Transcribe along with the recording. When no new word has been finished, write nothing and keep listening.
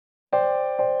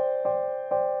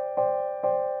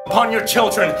upon your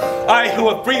children, I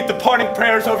who have breathed the parting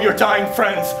prayers of your dying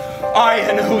friends, I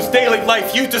in whose daily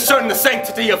life you discern the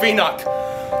sanctity of Enoch,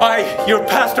 I, your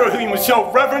pastor whom you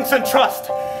show reverence and trust,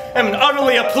 am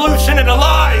utterly a pollution and a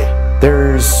lie!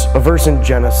 There's a verse in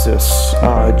Genesis.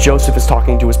 Joseph is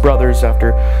talking to his brothers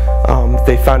after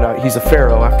they found out he's a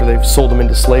pharaoh, after they've sold him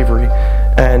into slavery.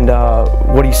 And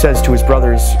what he says to his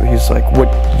brothers, he's like, what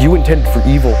you intended for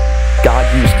evil, God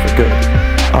used for good.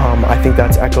 I think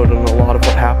that's echoed in a lot of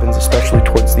what happens, especially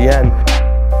towards the end.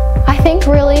 I think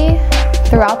really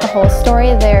throughout the whole story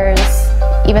there's,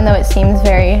 even though it seems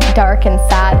very dark and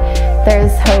sad,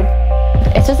 there's hope.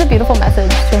 It's just a beautiful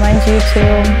message to remind you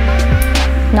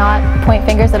to not point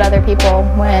fingers at other people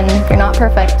when you're not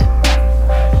perfect.